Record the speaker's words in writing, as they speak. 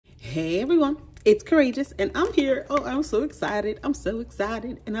Hey everyone, it's CouraJess and I'm here. Oh, I'm so excited. I'm so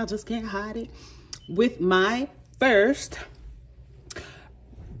excited and I just can't hide it with my first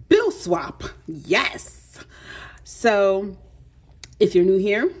bill swap. Yes. So if you're new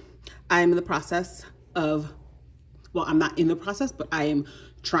here, I am in the process of, well, I'm not in the process, but I am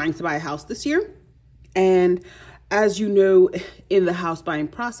trying to buy a house this year. And as you know, in the house buying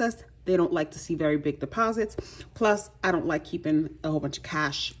process, they don't like to see very big deposits. Plus, I don't like keeping a whole bunch of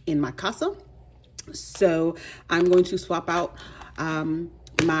cash in my casa. So I'm going to swap out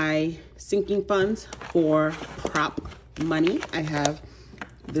my sinking funds for prop money. I have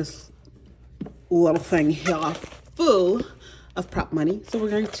this little thing here full of prop money. So we're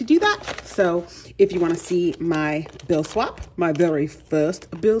going to do that. So if you want to see my bill swap, my very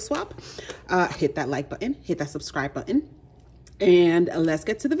first bill swap, hit that like button, hit that subscribe button. And let's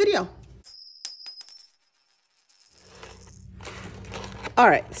get to the video. All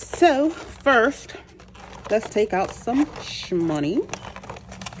right, so first, let's take out some money.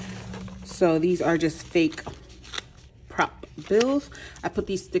 So these are just fake prop bills. I put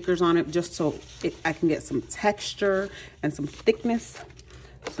these stickers on it just so I can get some texture and some thickness.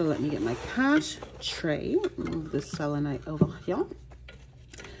 So let me get my cash tray. Move the selenite over here.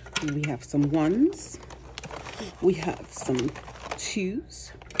 And we have some ones. We have some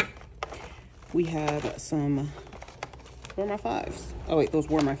twos. We have some, where are my fives? Oh wait, those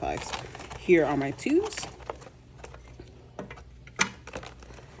were my fives. Here are my twos.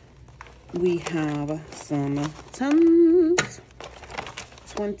 We have some 10s,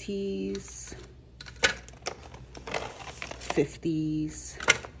 20s, 50s,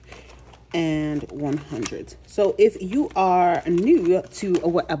 and 100s. So if you are new to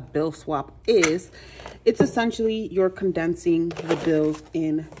what a bill swap is, it's essentially you're condensing the bills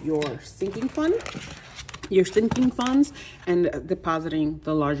in your sinking fund, and depositing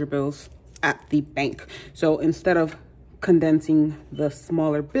the larger bills at the bank. So instead of condensing the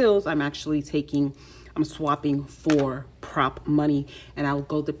smaller bills, I'm swapping for prop money, and I'll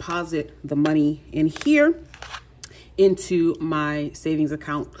go deposit the money in here into my savings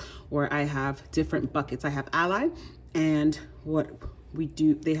account where I have different buckets. I have Ally, and what we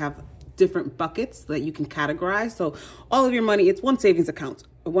do, they have different buckets that you can categorize. So all of your money, it's one savings account,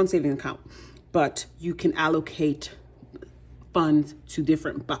 but you can allocate funds to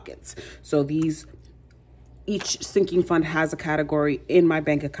different buckets. So each sinking fund has a category in my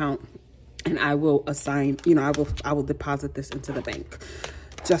bank account, and I will assign, I will deposit this into the bank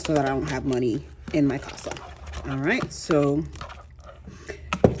just so that I don't have money in my casa. All right, so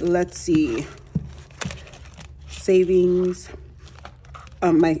let's see. Savings,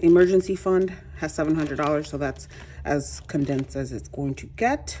 my emergency fund has $700, so that's as condensed as it's going to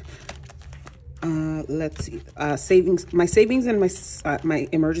get. Let's see, my savings and my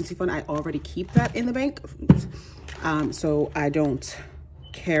emergency fund, I already keep that in the bank. So I don't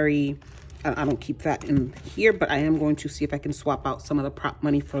keep that in here, but I am going to see if I can swap out some of the prop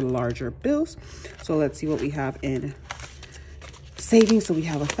money for larger bills. So let's see what we have in savings. So we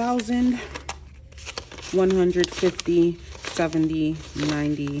have 1,000, 150, 70,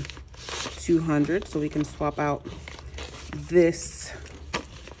 90, 200. So we can swap out this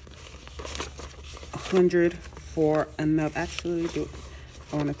 100 for another. Actually,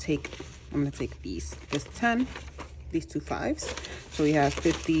 I'm gonna take this 10, these two fives. So we have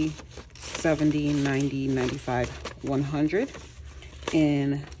 50, 70, 90, 95, 100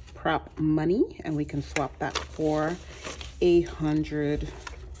 in prop money, and we can swap that for $100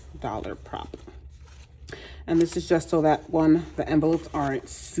 prop. And this is just so that the envelopes aren't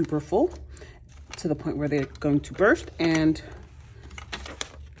super full to the point where they're going to burst. And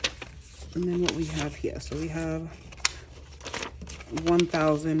then what we have here, so we have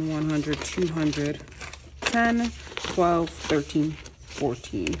 1,000, 100, 200, 10, 12, 13,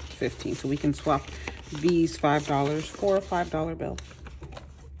 14, 15. So we can swap these $5 for a $5 bill.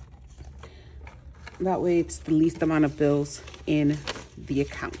 That way it's the least amount of bills in the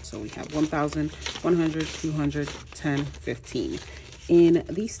account. So we have 1,000, 100, 200, 10, 15 in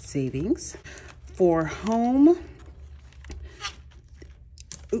these savings. For home,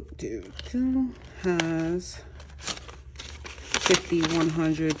 has 50,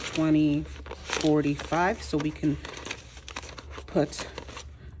 100, 20, 45. So we can put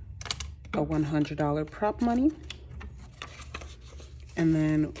a $100 prop money, and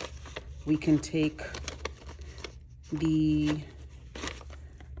then we can take the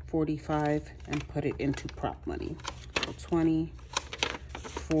 45 and put it into prop money. So 20,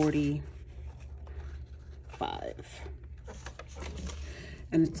 40, 5.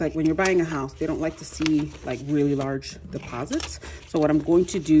 And it's like when you're buying a house, they don't like to see like really large deposits. So what I'm going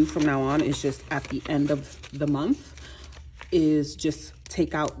to do from now on is just at the end of the month is just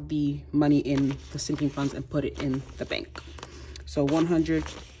take out the money in the sinking funds and put it in the bank. So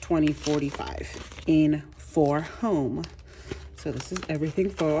 120.45 in for home. So this is everything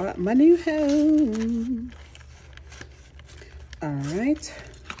for my new home. All right.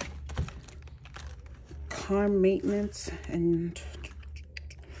 Car maintenance, and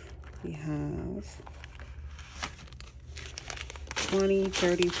we have 20,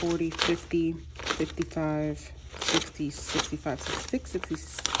 30, 40, 50, 55, 60, 65, 66,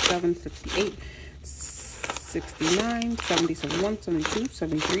 67, 68, 69, 70, 71, 72,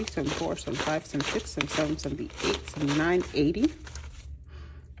 73, 74, 75, 76, 77, 78, 79, 80.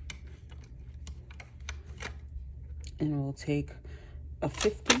 And we'll take a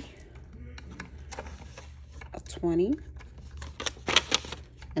 50, a 20,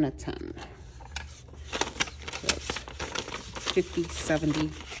 and a 10. So that's 50, 70,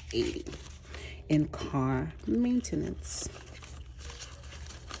 80 in car maintenance.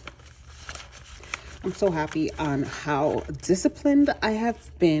 I'm so happy on how disciplined I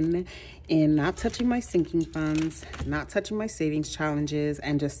have been in not touching my sinking funds, not touching my savings challenges,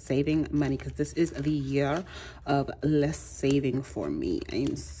 and just saving money, because this is the year of less saving for me. I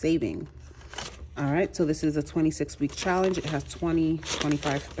am saving. All right, so this is a 26-week challenge. It has 20,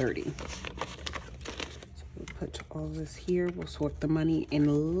 25, 30. So we'll put all this here. We'll sort the money in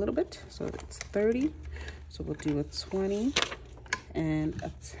a little bit. So it's 30. So we'll do a 20 and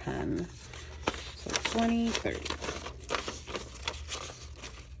a 10. So 20, 30.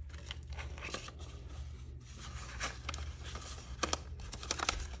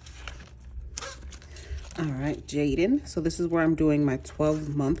 All right, Jaden. So this is where I'm doing my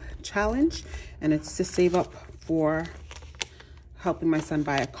 12-month challenge, and it's to save up for helping my son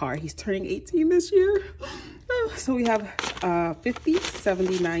buy a car. He's turning 18 this year. So we have 50,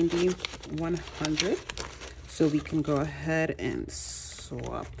 70, 90, 100. So we can go ahead and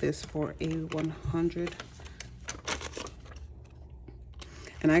swap this for a 100.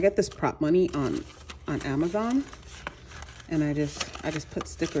 And I get this prop money on Amazon. And I just put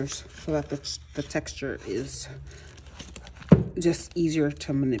stickers so that the texture is just easier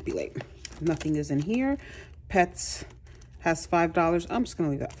to manipulate. Nothing is in here. Pets has $5. I'm just gonna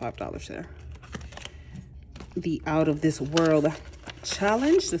leave that $5 there. The Out of This World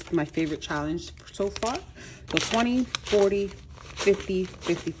challenge. This is my favorite challenge so far. So 20, 40, 50,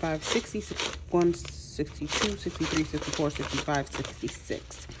 55, 60, 61, 62, 63, 64, 65,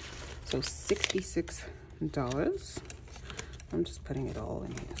 66. So $66. I'm just putting it all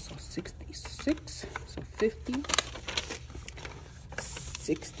in here. So 66, so 50,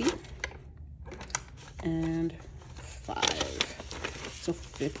 60, and 5. So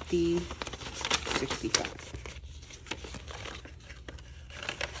 50, 65.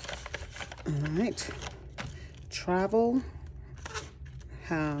 All right. Travel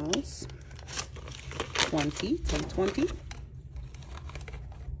has 20, 10, 20.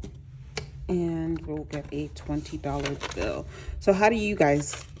 And we'll get a $20 bill. So how do you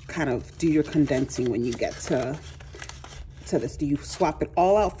guys kind of do your condensing when you get to this? Do you swap it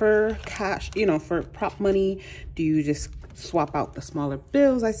all out for cash, you know, for prop money? Do you just swap out the smaller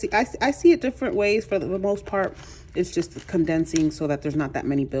bills? I see it different ways. For the most part, it's just condensing so that there's not that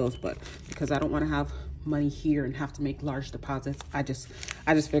many bills. But because I don't want to have money here and have to make large deposits, I just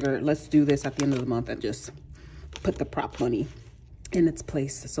figured let's do this at the end of the month and just put the prop money in its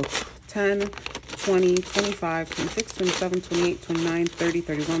place. So 10, 20, 25, 26, 27, 28, 29, 30,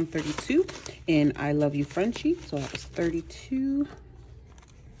 31, 32. And I Love You Frenchie. So that was 32.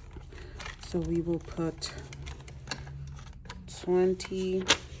 So we will put 20,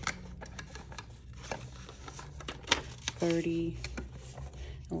 30,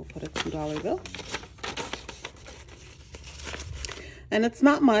 and we'll put a $2 bill. And it's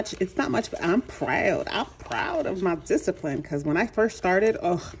not much, but I'm proud of my discipline, because when I first started,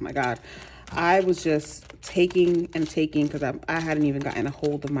 oh my God, I was just taking and taking, because I hadn't even gotten a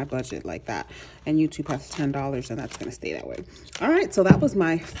hold of my budget like that. And YouTube has $10, and that's gonna stay that way. All right, so that was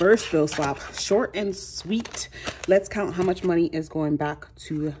my first bill swap. Short and sweet. Let's count how much money is going back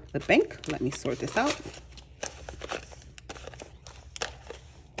to the bank. Let me sort this out.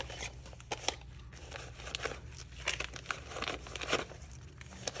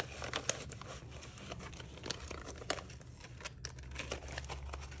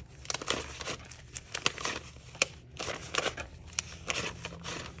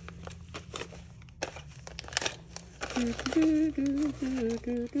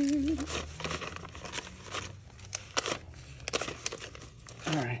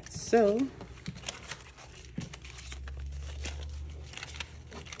 All right, so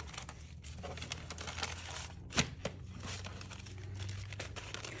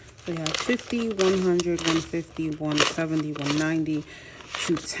we have 50, 100, 150, 170, 190,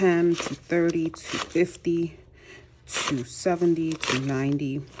 210, 230, 250, 270,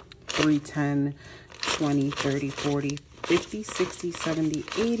 290, 310, 20, 30, 40, 50, 60, 70,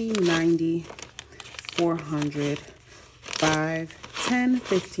 80, 90, 400, 5, 10,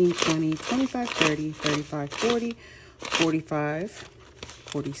 15, 20, 25, 30, 35, 40, 45,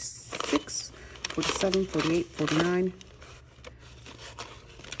 46, 47, 48, 49,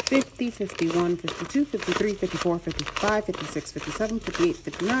 50, 51, 52, 53, 54, 55, 56, 57, 58,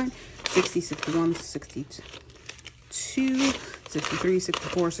 59, 60, 61, 62, 63,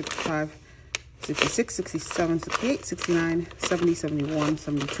 64, 65, 66, 67, 68, 69, 70, 71,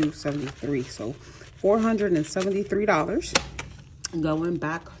 72, 73. So $473. Going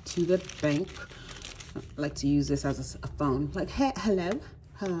back to the bank. I like to use this as a phone. Like, hey, hello.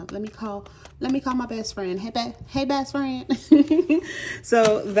 Let me call my best friend. Hey best friend.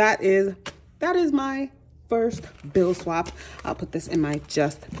 So that is my first bill swap. I'll put this in my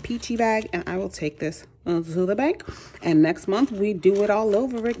Just Peachy bag and I will take this to the bank. And next month we do it all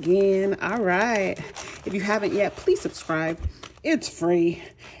over again. All right. If you haven't yet, please subscribe. It's free.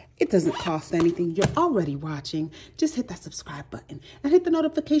 It doesn't cost anything. You're already watching. Just hit that subscribe button and hit the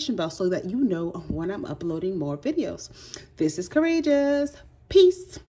notification bell so that you know when I'm uploading more videos. This is CouraJess. Peace.